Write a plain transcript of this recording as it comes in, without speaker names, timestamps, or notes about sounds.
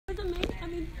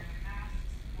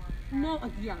No,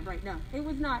 yeah, right. No, it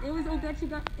was not. It was Oh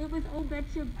Betcha. It was Oh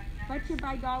Betcha, Betcha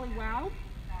by Golly Wow.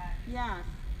 Yes,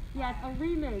 yes, a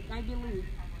remake, I believe.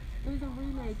 It was a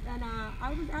remake, and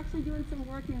I was actually doing some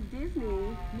work in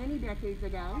Disney many decades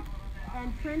ago,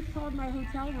 and Prince called my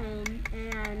hotel room,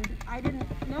 and I didn't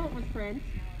know it was Prince.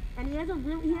 And he had a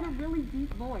really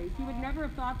deep voice. You would never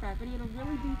have thought that, but he had a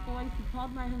really deep voice. He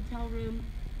called my hotel room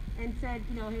and said,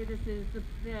 you know, hey, this is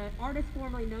the artist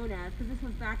formerly known as, because this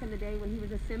was back in the day when he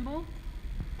was a symbol.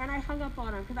 And I hung up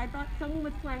on him because I thought someone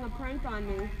was playing a prank on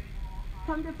me.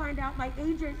 Come to find out, my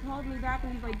agent called me back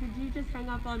and he's like, did you just hang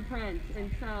up on Prince?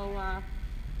 And so,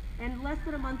 and less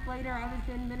than a month later, I was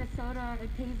in Minnesota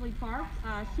at Paisley Park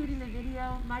shooting the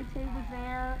video. My Tay was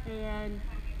there, and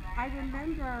I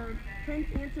remember Prince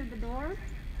answered the door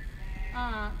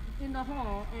in the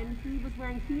hall, and he was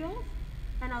wearing heels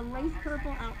and a lace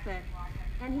purple outfit.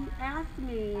 And he asked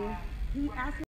me